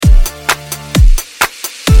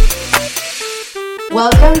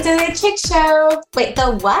Welcome to the Chick Show. Wait,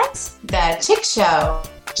 the what? The Chick Show.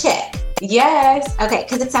 Chick. Yes. Okay,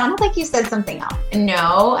 because it sounded like you said something else.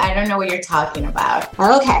 No, I don't know what you're talking about.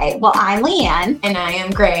 Okay, well, I'm Leanne. And I am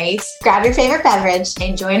Grace. Grab your favorite beverage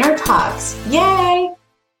and join our talks. Yay!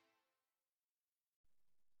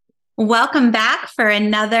 Welcome back for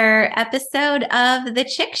another episode of the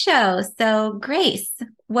Chick Show. So, Grace,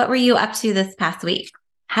 what were you up to this past week?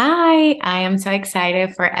 Hi, I am so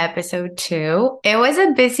excited for episode 2. It was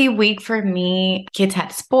a busy week for me. Kids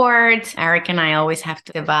had sports. Eric and I always have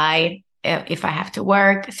to divide if I have to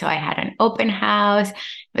work. So I had an open house. It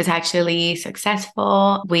was actually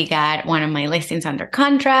successful. We got one of my listings under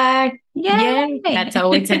contract. Yay! That's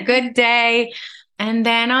always a good day. And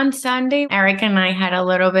then on Sunday, Eric and I had a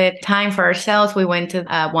little bit time for ourselves. We went to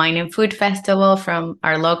a wine and food festival from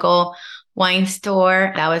our local wine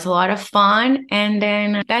store. That was a lot of fun. And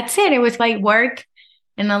then that's it. It was like work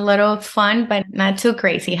and a little fun, but not too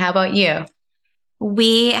crazy. How about you?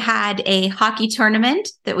 We had a hockey tournament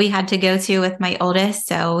that we had to go to with my oldest.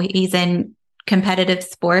 So he's in competitive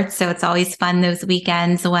sports. So it's always fun those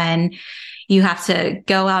weekends when you have to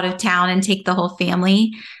go out of town and take the whole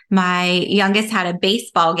family. My youngest had a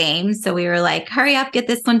baseball game. So we were like, hurry up, get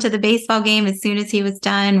this one to the baseball game. As soon as he was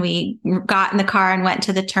done, we got in the car and went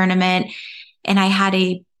to the tournament. And I had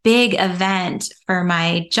a big event for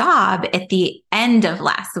my job at the end of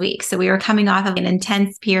last week. So we were coming off of an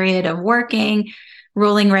intense period of working,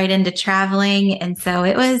 rolling right into traveling. And so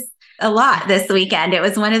it was a lot this weekend. It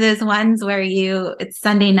was one of those ones where it's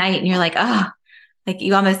Sunday night and you're like, oh, like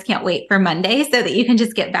you almost can't wait for Monday so that you can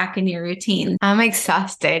just get back in your routine. I'm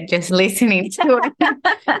exhausted just listening to it.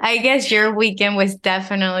 I guess your weekend was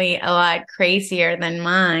definitely a lot crazier than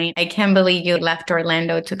mine. I can't believe you left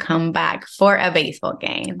Orlando to come back for a baseball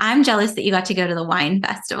game. I'm jealous that you got to go to the wine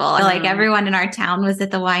festival. Like everyone in our town was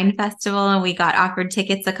at the wine festival and we got offered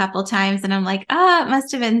tickets a couple times. And I'm like, oh, it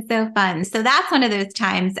must have been so fun. So that's one of those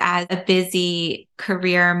times as a busy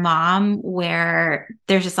career mom where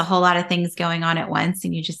there's just a whole lot of things going on at once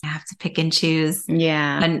and you just have to pick and choose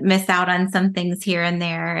and miss out on some things here and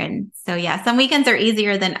there. And so, some weekends are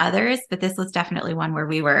easier than others, but this was definitely one where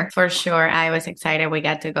we were. For sure. I was excited we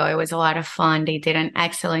got to go. It was a lot of fun. They did an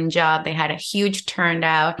excellent job. They had a huge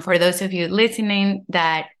turnout. For those of you listening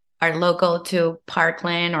that are local to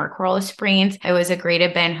Parkland or Coral Springs, it was a great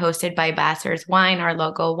event hosted by Vassar's Wine, our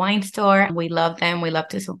local wine store. We love them. We love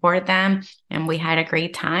to support them. And we had a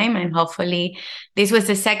great time. And hopefully this was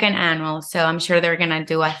the second annual. So I'm sure they're going to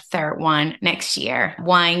do a third one next year.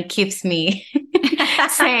 Wine keeps me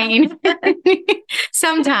sane.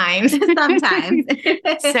 Sometimes.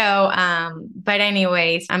 But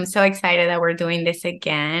anyways, I'm so excited that we're doing this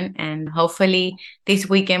again. And hopefully this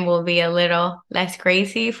weekend will be a little less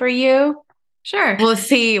crazy for you. Sure. We'll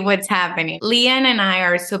see what's happening. Leanne and I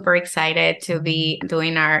are super excited to be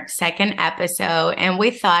doing our second episode. And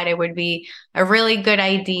we thought it would be a really good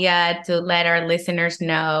idea to let our listeners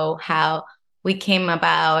know how we came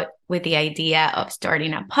about with the idea of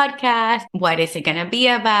starting a podcast. What is it going to be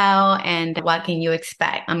about? And what can you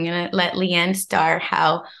expect? I'm going to let Leanne start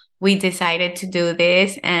how we decided to do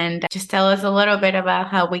this and just tell us a little bit about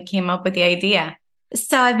how we came up with the idea.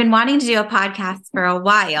 So I've been wanting to do a podcast for a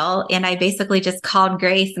while, and I basically just called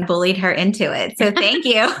Grace and bullied her into it. So thank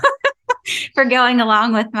you for going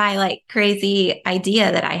along with my crazy idea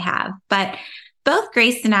that I have. But both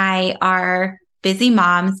Grace and I are busy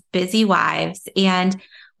moms, busy wives, and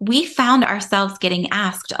we found ourselves getting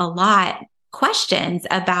asked a lot questions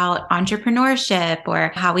about entrepreneurship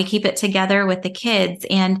or how we keep it together with the kids.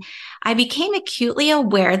 And I became acutely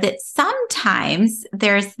aware that sometimes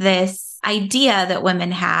there's this idea that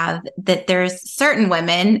women have that there's certain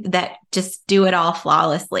women that just do it all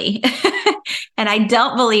flawlessly. And I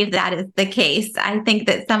don't believe that is the case. I think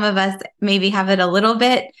that some of us maybe have it a little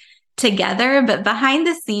bit together, but behind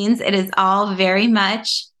the scenes, it is all very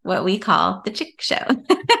much what we call the Chick Show.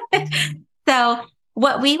 So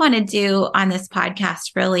what we want to do on this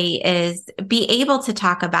podcast really is be able to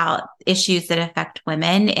talk about issues that affect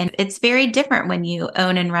women. And it's very different when you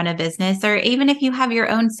own and run a business, or even if you have your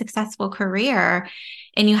own successful career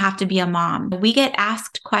and you have to be a mom. We get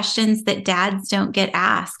asked questions that dads don't get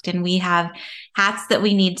asked, and we have hats that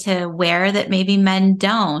we need to wear that maybe men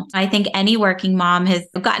don't. I think any working mom has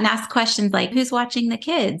gotten asked questions like, who's watching the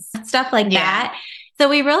kids? Stuff like that. So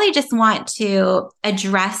we really just want to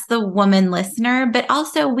address the woman listener, but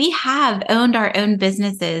also we have owned our own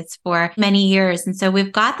businesses for many years. And so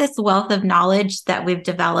we've got this wealth of knowledge that we've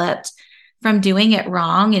developed from doing it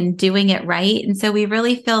wrong and doing it right. And so we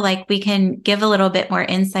really feel like we can give a little bit more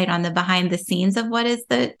insight on the behind the scenes of what is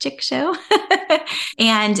the Chick Show.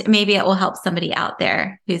 And maybe it will help somebody out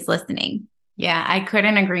there who's listening. Yeah, I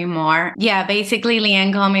couldn't agree more. Yeah, basically,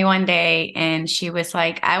 Leanne called me one day and she was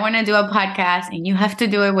like, I want to do a podcast and you have to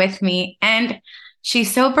do it with me. And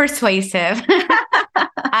she's so persuasive.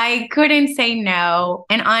 I couldn't say no.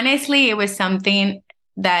 And honestly, it was something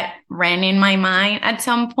that ran in my mind at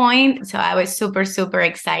some point. So I was super, super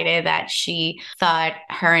excited that she thought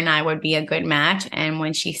her and I would be a good match. And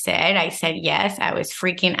when she said, I said yes, I was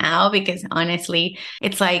freaking out because honestly,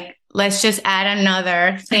 it's like, let's just add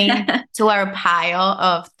another thing to our pile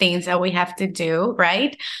of things that we have to do,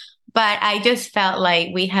 right? But I just felt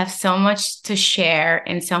like we have so much to share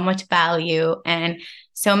and so much value, and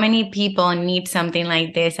so many people need something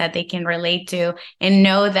like this that they can relate to and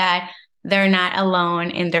know that they're not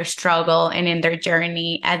alone in their struggle and in their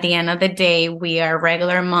journey. At the end of the day, we are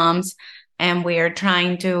regular moms and we're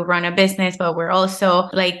trying to run a business, but we're also,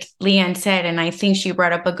 like Leanne said, and I think she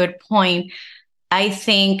brought up a good point. I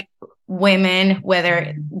think women,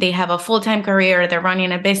 whether they have a full-time career or they're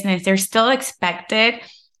running a business, they're still expected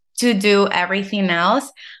to do everything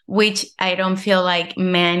else, which I don't feel like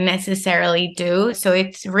men necessarily do. So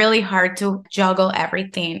it's really hard to juggle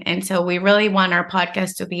everything. And so we really want our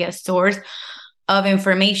podcast to be a source of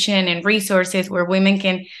information and resources where women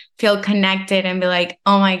can feel connected and be like,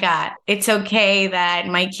 oh my God, it's okay that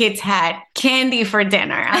my kids had candy for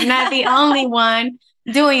dinner. I'm not the only one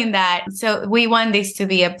doing that. So we want this to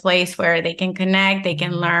be a place where they can connect, they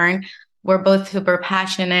can learn. We're both super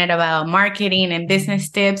passionate about marketing and business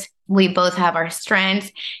tips. We both have our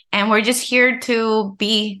strengths, and we're just here to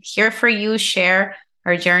be here for you, share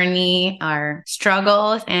our journey, our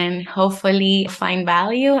struggles, and hopefully find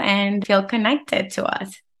value and feel connected to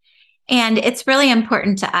us. And it's really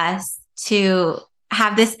important to us to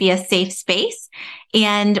have this be a safe space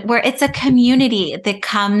and where it's a community that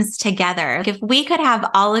comes together. If we could have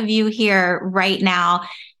all of you here right now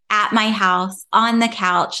at my house, on the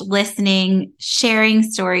couch, listening, sharing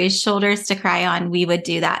stories, shoulders to cry on, we would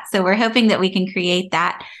do that. So we're hoping that we can create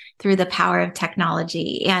that through the power of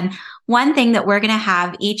technology. And one thing that we're going to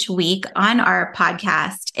have each week on our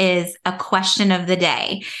podcast is a question of the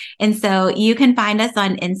day. And so you can find us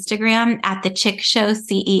on Instagram at the Chick Show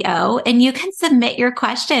CEO, and you can submit your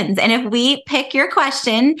questions. And if we pick your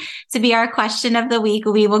question to be our question of the week,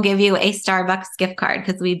 we will give you a Starbucks gift card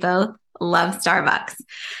because we both love Starbucks.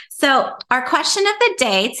 So our question of the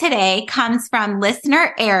day today comes from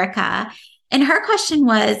listener Erica. And her question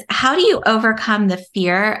was, how do you overcome the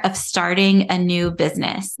fear of starting a new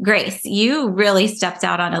business? Grace, you really stepped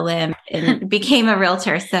out on a limb and became a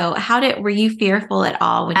realtor. So were you fearful at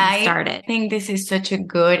all when you started? I think this is such a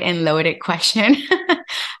good and loaded question.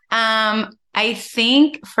 I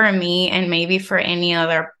think for me, and maybe for any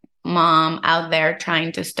other mom out there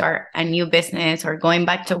trying to start a new business or going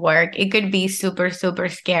back to work, it could be super, super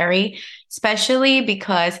scary, especially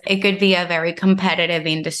because it could be a very competitive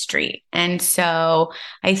industry. And so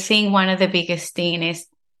I think one of the biggest things is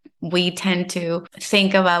we tend to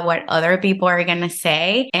think about what other people are going to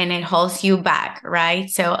say, and it holds you back,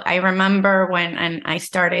 right? So I remember when I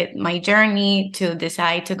started my journey to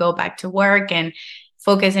decide to go back to work and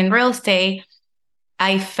focus in real estate,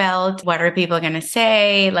 I felt, what are people going to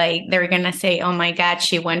say? Like, they're going to say, oh my God,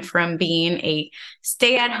 she went from being a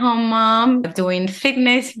stay-at-home mom, doing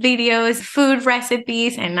fitness videos, food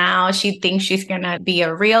recipes, and now she thinks she's going to be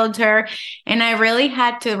a realtor. And I really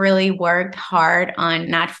had to really work hard on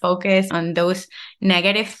not focus on those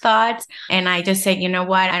negative thoughts. And I just said, you know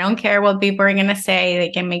what? I don't care what people are going to say. They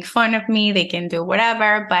can make fun of me. They can do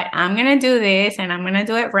whatever, but I'm going to do this and I'm going to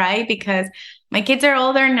do it right because my kids are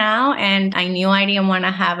older now, and I knew I didn't want to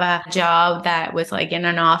have a job that was like in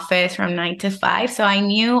an office from 9 to 5. So I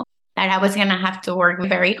knew that I was going to have to work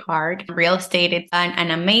very hard. Real estate is an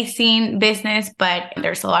amazing business, but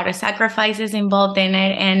there's a lot of sacrifices involved in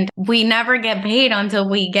it. And we never get paid until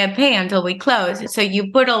we get paid, until we close. So you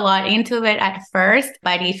put a lot into it at first,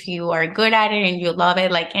 but if you are good at it and you love it,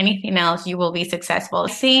 like anything else, you will be successful.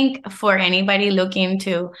 I think for anybody looking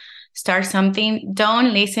to start something,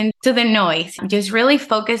 don't listen to the noise. Just really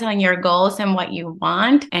focus on your goals and what you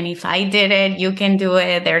want. And if I did it, you can do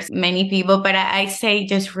it. There's many people, but I say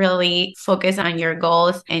just really focus on your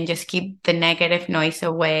goals and just keep the negative noise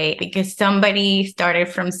away because somebody started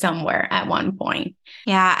from somewhere at one point.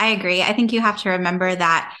 Yeah, I agree. I think you have to remember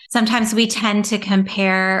that sometimes we tend to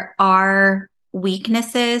compare our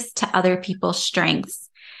weaknesses to other people's strengths.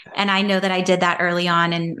 And I know that I did that early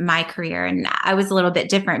on in my career. And I was a little bit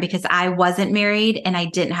different because I wasn't married and I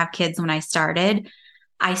didn't have kids when I started.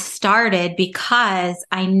 I started because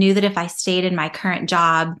I knew that if I stayed in my current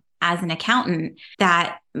job as an accountant,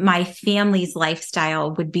 that my family's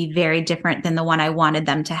lifestyle would be very different than the one I wanted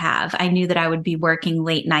them to have. I knew that I would be working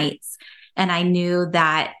late nights, and I knew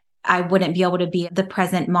that I wouldn't be able to be the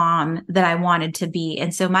present mom that I wanted to be.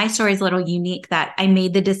 And so my story is a little unique that I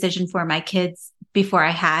made the decision for my kids before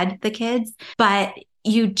I had the kids, but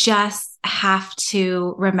you just have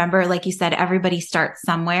to remember, like you said, everybody starts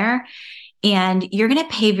somewhere, and you're going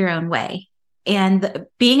to pave your own way. And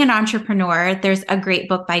being an entrepreneur, there's a great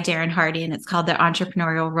book by Darren Hardy, and it's called The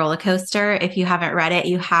Entrepreneurial Roller Coaster. If you haven't read it,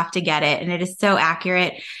 you have to get it. And it is so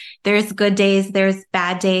accurate. There's good days, there's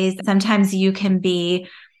bad days. Sometimes you can be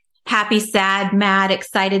happy, sad, mad,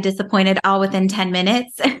 excited, disappointed, all within 10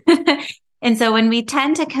 minutes. And so when we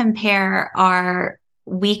tend to compare our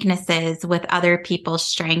weaknesses with other people's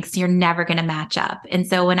strengths, you're never going to match up. And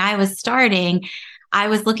so when I was starting, I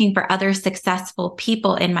was looking for other successful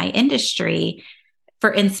people in my industry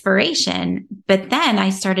for inspiration. But then I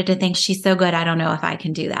started to think, she's so good, I don't know if I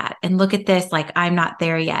can do that. And look at this, like I'm not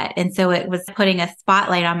there yet. And so it was putting a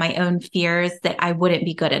spotlight on my own fears that I wouldn't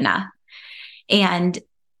be good enough. And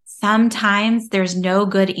sometimes there's no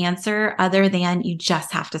good answer other than you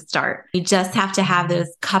just have to start. You just have to have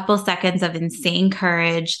those couple seconds of insane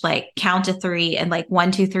courage, like count to 3 and like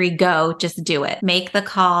 1, 2, 3, go, just do it. Make the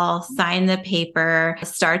call, sign the paper,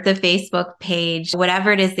 start the Facebook page,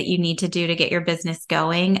 whatever it is that you need to do to get your business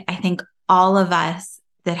going. I think all of us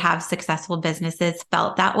that have successful businesses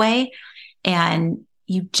felt that way. And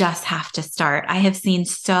you just have to start. I have seen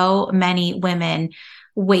so many women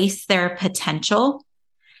waste their potential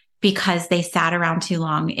because they sat around too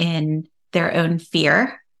long in their own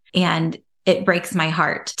fear. And it breaks my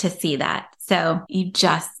heart to see that. So you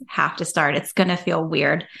just have to start. It's going to feel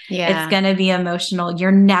weird. Yeah. It's going to be emotional.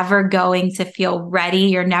 You're never going to feel ready.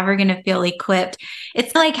 You're never going to feel equipped.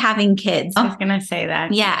 It's like having kids. I was going to say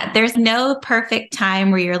that. Yeah. There's no perfect time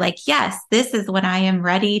where you're like, yes, this is when I am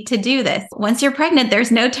ready to do this. Once you're pregnant,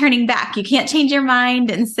 there's no turning back. You can't change your mind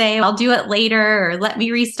and say, I'll do it later, or let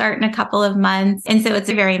me restart in a couple of months. And so it's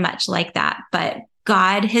very much like that. But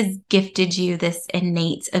God has gifted you this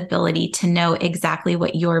innate ability to know exactly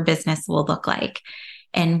what your business will look like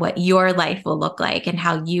and what your life will look like and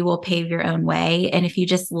how you will pave your own way. And if you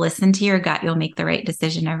just listen to your gut, you'll make the right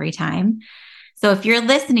decision every time. So if you're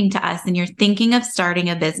listening to us and you're thinking of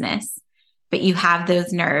starting a business, but you have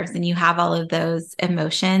those nerves and you have all of those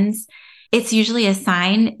emotions, it's usually a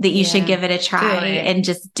sign that you should give it a try and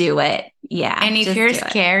just do it. Yeah. And if you're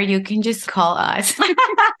scared, you can just call us.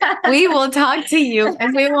 We will talk to you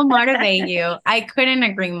and we will motivate you. I couldn't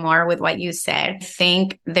agree more with what you said. I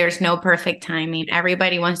think there's no perfect timing.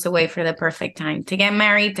 Everybody wants to wait for the perfect time to get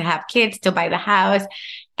married, to have kids, to buy the house.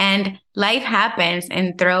 And life happens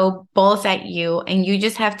and throw balls at you. And you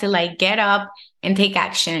just have to like get up and take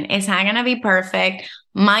action. It's not going to be perfect.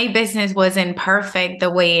 My business wasn't perfect the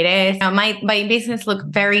way it is. My business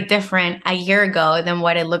looked very different a year ago than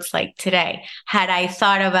what it looks like today. Had I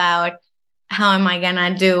thought about how am I going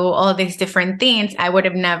to do all these different things, I would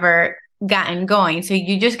have never gotten going. So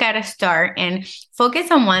you just got to start and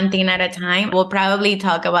focus on one thing at a time. We'll probably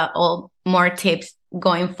talk about all more tips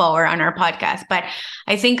going forward on our podcast. But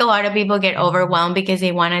I think a lot of people get overwhelmed because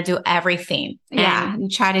they want to do everything. Yeah. You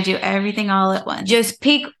try to do everything all at once. Just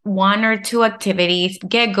pick 1 or 2 activities,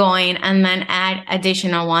 get going, and then add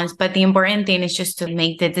additional ones. But the important thing is just to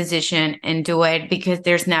make the decision and do it, because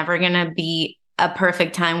there's never going to be a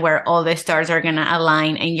perfect time where all the stars are going to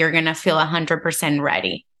align and you're going to feel 100%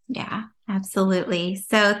 ready. Yeah, absolutely.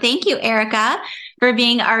 So thank you, Erica, for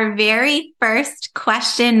being our very first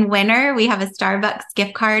question winner. We have a Starbucks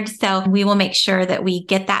gift card, so we will make sure that we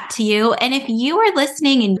get that to you. And if you are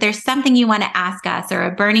listening and there's something you want to ask us or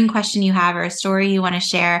a burning question you have or a story you want to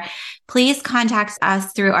share, please contact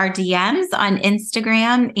us through our DMs on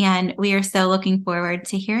Instagram. And we are so looking forward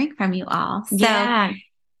to hearing from you all. So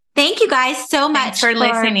thank you guys so much for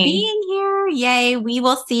listening, being here. Yay. We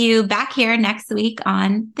will see you back here next week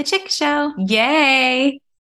on The Chick Show. Yay.